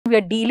we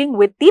are dealing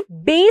with the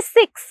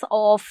basics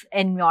of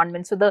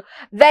environment. So the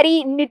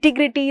very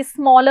nitty-gritty,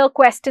 smaller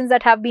questions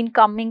that have been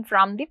coming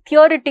from the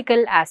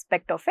theoretical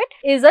aspect of it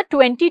is a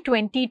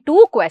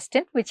 2022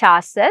 question which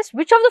asks us,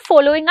 which of the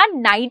following are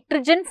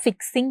nitrogen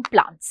fixing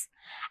plants?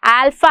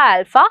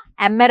 Alfalfa,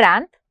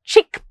 amaranth,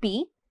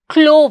 chickpea,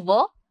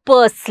 clover,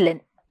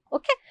 purslane.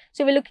 Okay.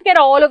 So we're looking at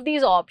all of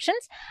these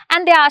options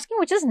and they're asking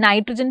which is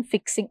nitrogen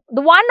fixing.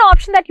 The one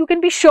option that you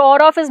can be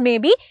sure of is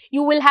maybe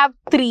you will have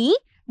 3,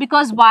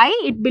 because why?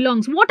 It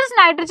belongs. What is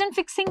nitrogen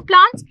fixing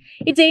plants?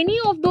 It's any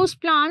of those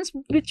plants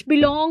which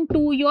belong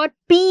to your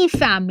pea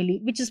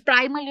family, which is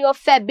primarily your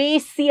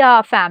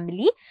Fabaceae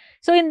family.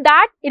 So in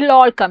that it'll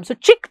all come. So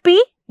chickpea,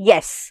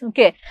 yes.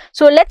 Okay.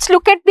 So let's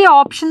look at the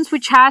options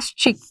which has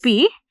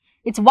chickpea.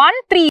 It's 1,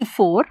 3,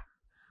 4,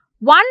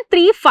 1,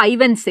 3,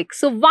 5 and 6.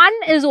 So 1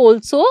 is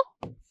also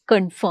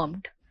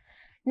confirmed.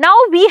 Now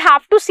we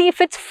have to see if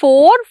it's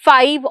 4,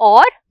 5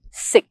 or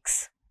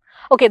 6.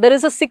 Okay, there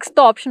is a 6th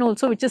option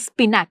also which is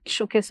spinach.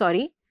 Okay,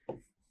 sorry.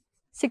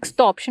 6th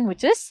option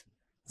which is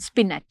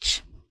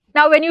spinach.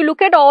 Now when you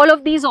look at all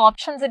of these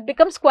options, it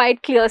becomes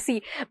quite clear.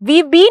 See,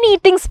 we've been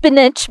eating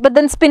spinach, but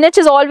then spinach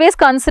is always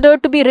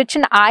considered to be rich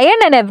in iron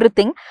and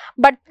everything,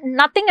 but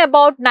nothing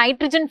about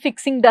nitrogen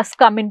fixing does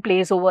come in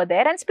place over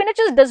there, and spinach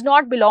does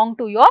not belong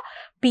to your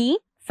pea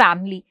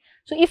family.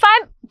 So if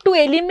I'm to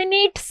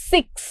eliminate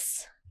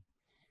 6,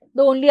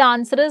 the only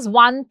answer is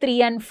 1,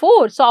 3 and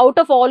 4. So out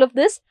of all of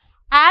this,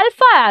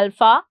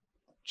 alfalfa,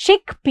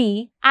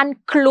 chickpea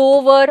and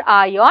clover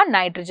are your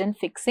nitrogen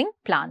fixing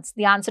plants.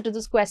 The answer to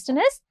this question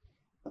is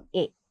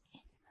A.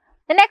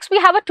 The next we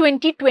have a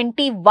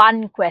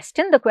 2021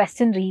 question. The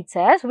question reads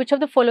as, which of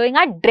the following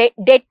are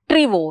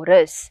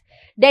detrivorous?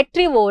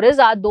 Detrivorous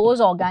are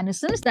those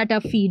organisms that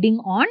are feeding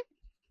on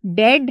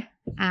dead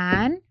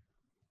and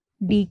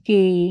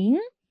decaying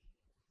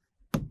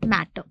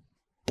matter.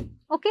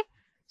 Okay,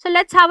 so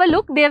let's have a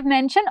look. They have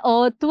mentioned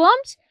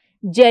earthworms,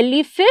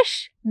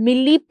 jellyfish,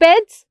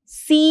 millipedes,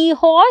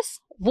 seahorse,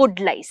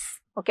 woodlice.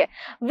 Okay,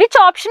 which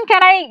option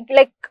can I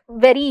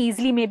very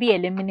easily maybe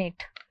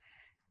eliminate?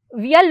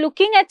 We are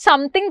looking at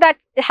something that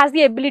has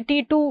the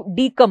ability to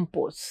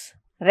decompose,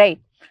 right?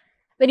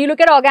 When you look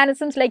at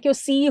organisms like your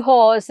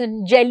seahorse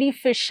and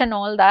jellyfish and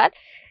all that,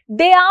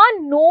 they are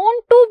known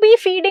to be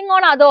feeding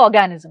on other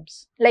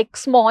organisms like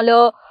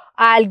smaller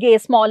algae,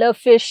 smaller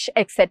fish,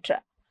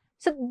 etc.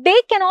 So they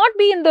cannot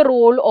be in the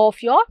role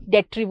of your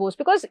detrivorous,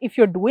 because if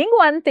you're doing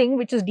one thing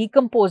which is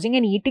decomposing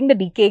and eating the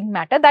decaying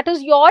matter, that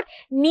is your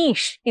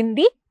niche in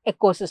the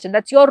ecosystem.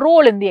 That's your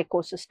role in the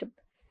ecosystem.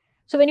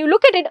 So when you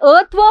look at it,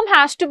 earthworm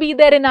has to be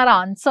there in our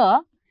answer.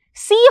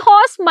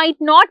 Seahorse might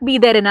not be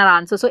there in our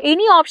answer. So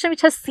any option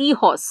which has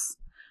seahorse,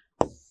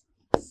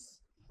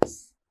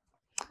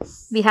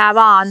 we have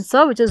our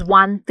answer which is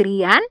 1,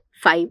 3 and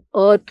 5.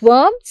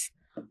 Earthworms,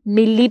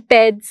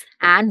 millipedes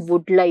and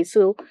woodlice.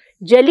 So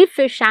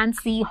jellyfish and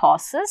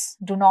seahorses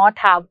do not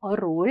have a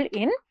role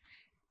in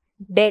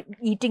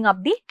eating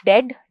up the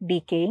dead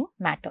decaying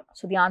matter.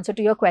 So the answer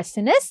to your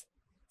question is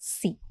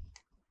C.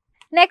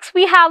 Next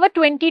we have a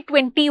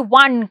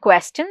 2021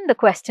 question. The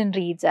question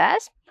reads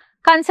as,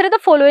 consider the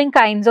following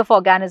kinds of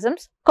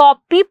organisms: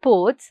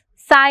 copepods,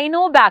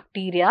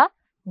 cyanobacteria,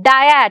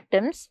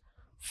 diatoms,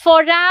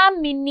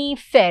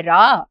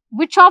 foraminifera.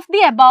 Which of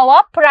the above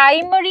are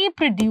primary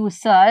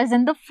producers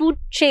in the food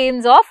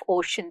chains of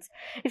oceans?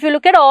 If you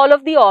look at all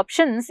of the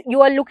options,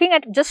 you are looking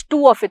at just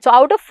 2 of it. So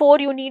out of 4,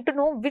 you need to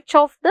know which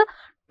of the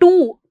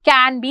 2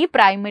 can be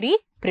primary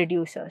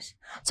producers.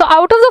 So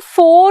out of the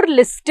 4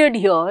 listed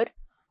here,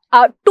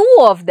 2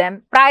 of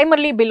them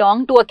primarily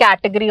belong to a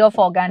category of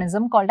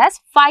organism called as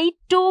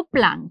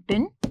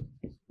phytoplankton,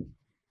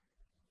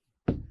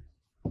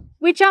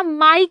 which are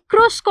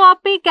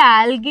microscopic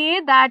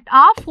algae that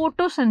are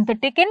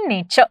photosynthetic in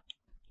nature.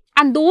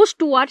 And those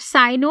 2 are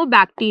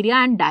cyanobacteria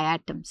and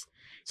diatoms.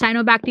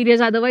 Cyanobacteria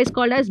is otherwise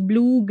called as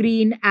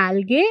blue-green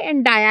algae,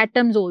 and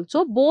diatoms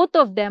also. Both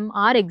of them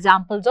are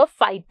examples of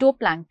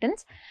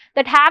phytoplanktons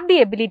that have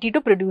the ability to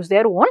produce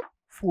their own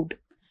food.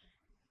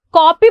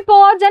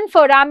 Copepods and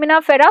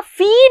foraminifera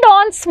feed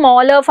on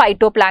smaller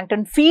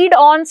phytoplankton, feed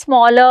on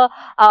smaller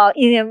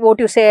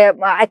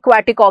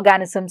aquatic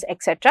organisms,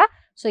 etc.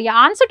 So your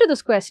answer to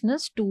this question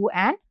is 2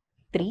 and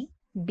 3.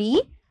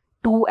 B,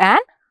 2 and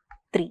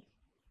 3.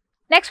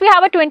 Next we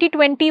have a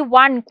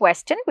 2021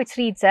 question which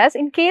reads as,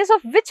 in case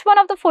of which one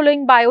of the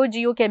following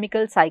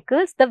biogeochemical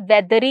cycles, the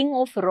weathering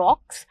of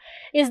rocks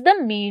is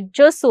the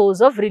major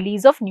source of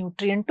release of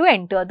nutrient to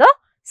enter the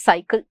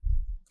cycle?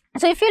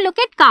 So if you look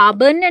at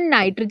carbon and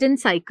nitrogen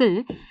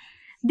cycle,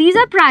 these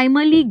are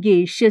primarily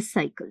gaseous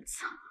cycles.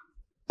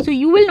 So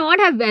you will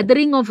not have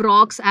weathering of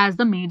rocks as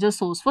the major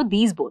source for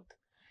these both.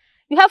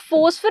 You have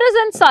phosphorus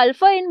and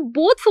sulfur. In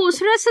both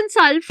phosphorus and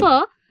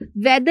sulfur,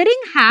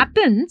 weathering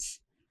happens,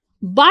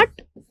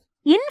 but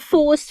in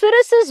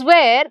phosphorus is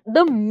where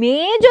the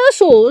major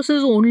source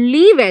is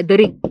only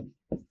weathering.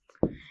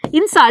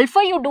 In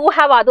sulfur, you do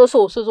have other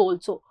sources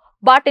also.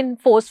 But in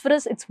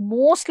phosphorus, it's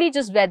mostly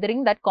just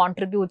weathering that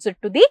contributes it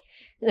to the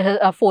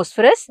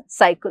phosphorus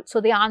cycle.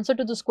 So the answer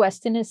to this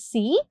question is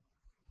C,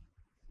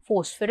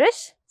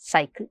 phosphorus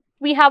cycle.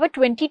 We have a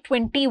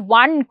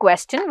 2021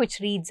 question which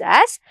reads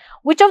as,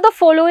 which of the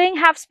following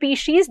have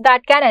species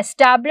that can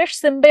establish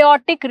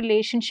symbiotic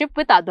relationship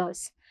with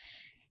others?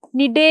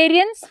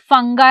 Cnidarians,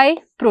 fungi,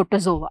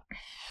 protozoa.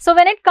 So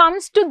when it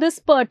comes to this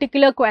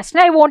particular question,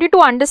 I want you to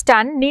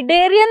understand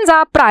cnidarians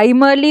are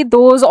primarily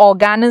those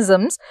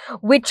organisms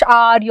which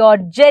are your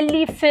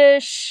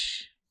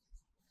jellyfish,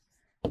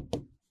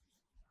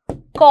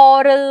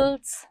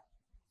 corals,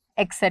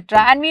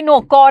 etc. And we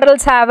know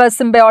corals have a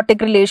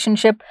symbiotic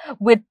relationship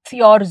with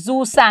your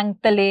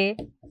zooxanthellae.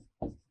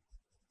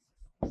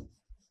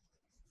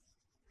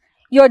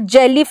 Your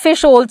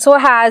jellyfish also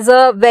has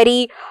a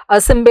very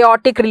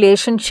symbiotic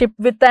relationship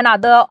with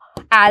another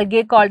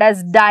algae called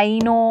as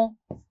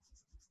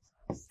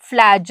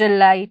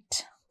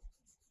dinoflagellite.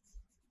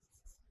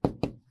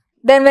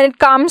 Then when it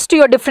comes to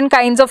your different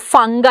kinds of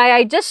fungi,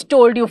 I just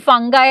told you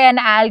fungi and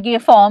algae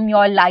form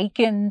your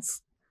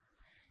lichens.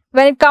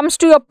 When it comes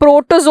to your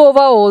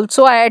protozoa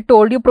also, I had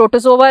told you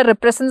protozoa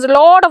represents a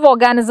lot of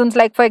organisms,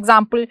 like for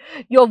example,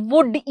 your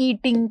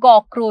wood-eating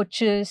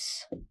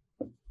cockroaches.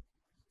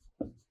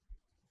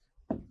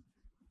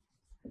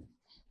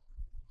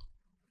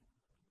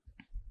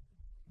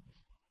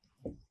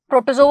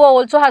 Protozoa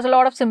also has a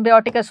lot of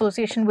symbiotic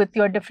association with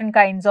your different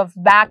kinds of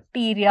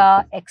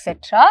bacteria,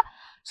 etc.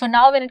 So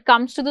now when it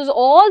comes to this,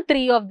 all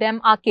three of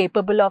them are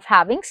capable of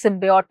having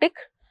symbiotic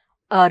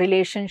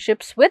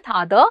relationships with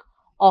other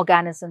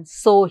organisms.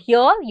 So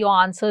here your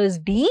answer is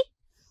D,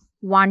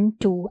 1,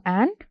 2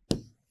 and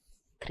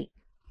 3.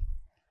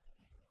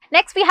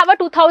 Next we have a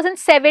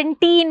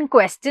 2017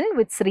 question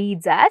which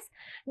reads as,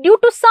 due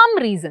to some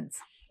reasons,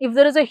 if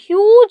there is a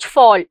huge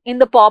fall in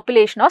the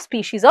population of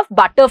species of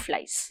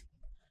butterflies,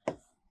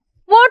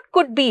 what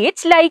could be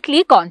its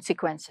likely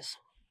consequences?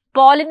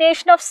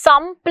 Pollination of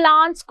some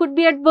plants could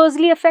be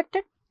adversely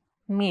affected.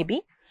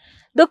 Maybe.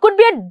 There could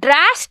be a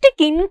drastic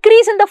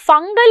increase in the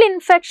fungal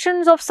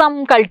infections of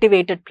some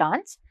cultivated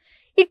plants.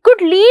 It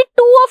could lead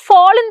to a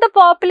fall in the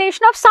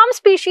population of some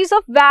species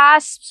of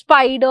wasps,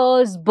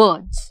 spiders,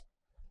 birds.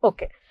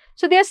 Okay.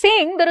 So they are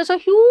saying there is a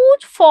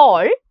huge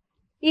fall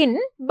in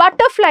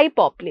butterfly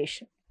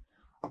population.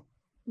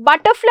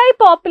 Butterfly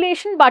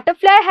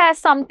has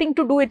something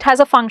to do, it has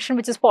a function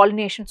which is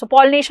pollination. So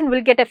pollination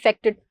will get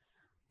affected.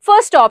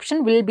 First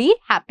option will be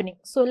happening.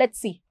 So let's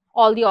see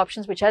all the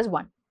options which has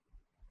 1.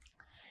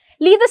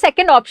 Leave the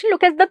second option,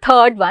 look at the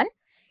third one.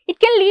 It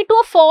can lead to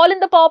a fall in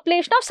the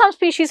population of some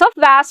species of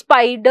wasp,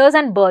 spiders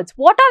and birds.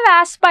 What are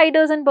wasp,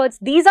 spiders and birds?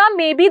 These are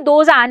maybe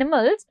those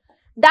animals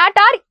that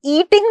are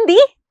eating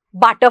the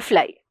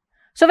butterfly.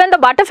 So when the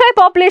butterfly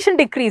population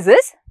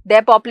decreases,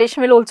 their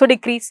population will also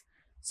decrease.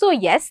 So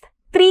yes,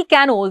 3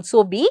 can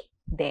also be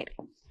there.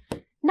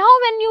 Now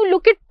when you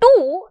look at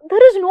 2,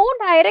 there is no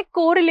direct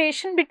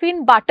correlation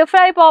between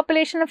butterfly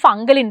population and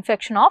fungal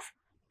infection of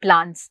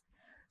plants.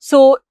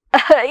 So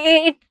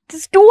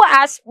it's 2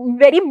 as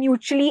very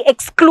mutually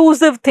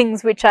exclusive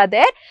things which are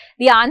there.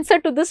 The answer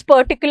to this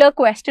particular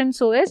question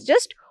so is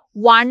just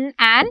 1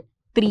 and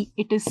 3.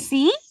 It is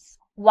C,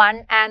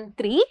 1 and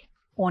 3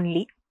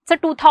 only. It's a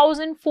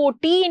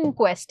 2014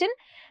 question.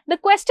 The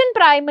question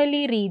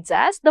primarily reads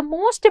as, the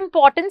most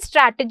important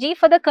strategy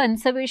for the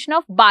conservation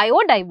of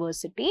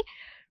biodiversity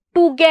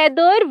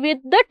together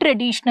with the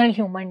traditional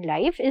human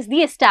life is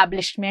the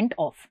establishment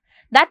of.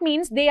 That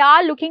means they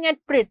are looking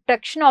at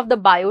protection of the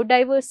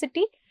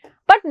biodiversity,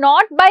 but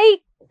not by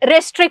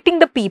restricting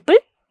the people.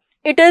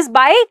 It is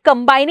by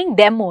combining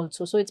them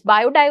also. So it's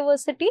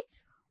biodiversity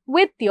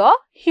with your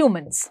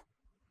humans.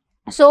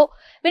 So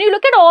when you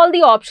look at all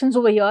the options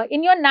over here,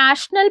 in your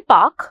national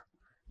park,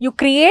 you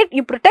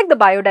protect the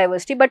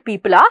biodiversity, but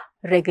people are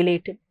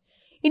regulated.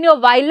 In your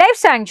wildlife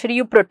sanctuary,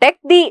 you protect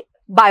the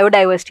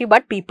biodiversity,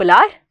 but people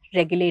are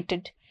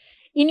regulated.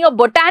 In your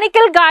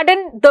botanical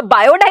garden, the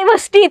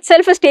biodiversity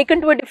itself is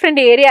taken to a different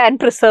area and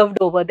preserved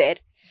over there.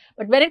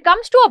 But when it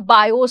comes to a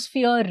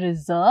biosphere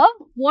reserve,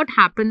 what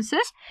happens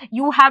is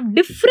you have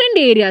different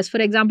areas.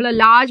 For example, a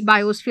large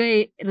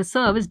biosphere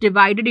reserve is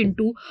divided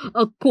into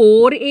a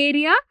core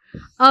area,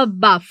 a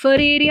buffer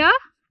area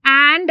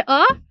and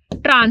a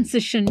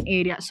transition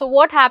area. So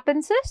what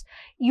happens is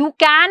you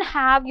can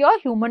have your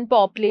human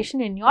population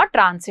in your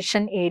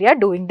transition area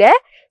doing their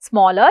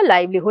smaller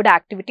livelihood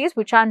activities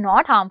which are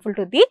not harmful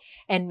to the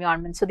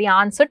environment. So the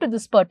answer to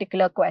this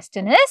particular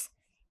question is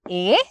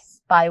A,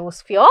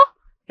 biosphere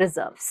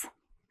reserves.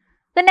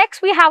 The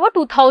next we have a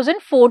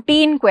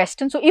 2014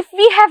 question. So if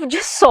we have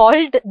just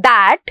solved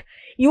that,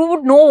 you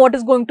would know what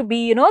is going to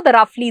be,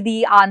 roughly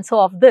the answer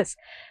of this.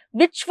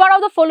 Which one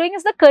of the following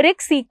is the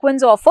correct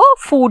sequence of a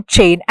food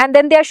chain? And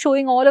then they are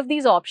showing all of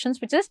these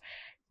options, which is,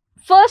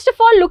 first of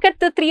all, look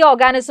at the 3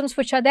 organisms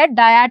which are there,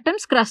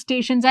 diatoms,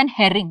 crustaceans and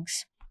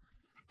herrings.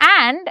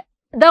 And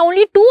the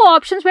only 2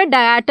 options where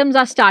diatoms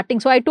are starting.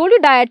 So I told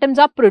you diatoms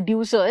are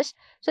producers.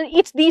 So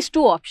it's these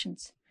 2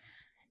 options.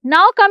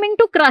 Now coming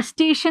to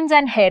crustaceans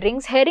and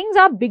herrings. Herrings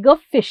are bigger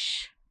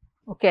fish.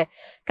 Okay.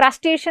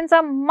 Crustaceans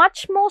are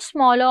much more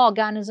smaller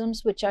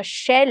organisms which are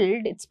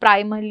shelled. It's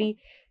primarily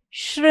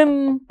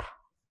shrimp,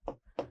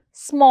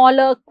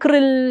 smaller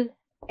krill,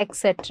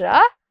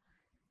 etc.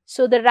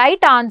 So the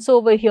right answer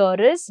over here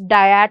is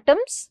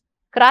diatoms,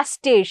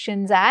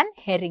 crustaceans and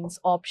herrings,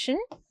 option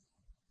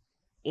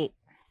A.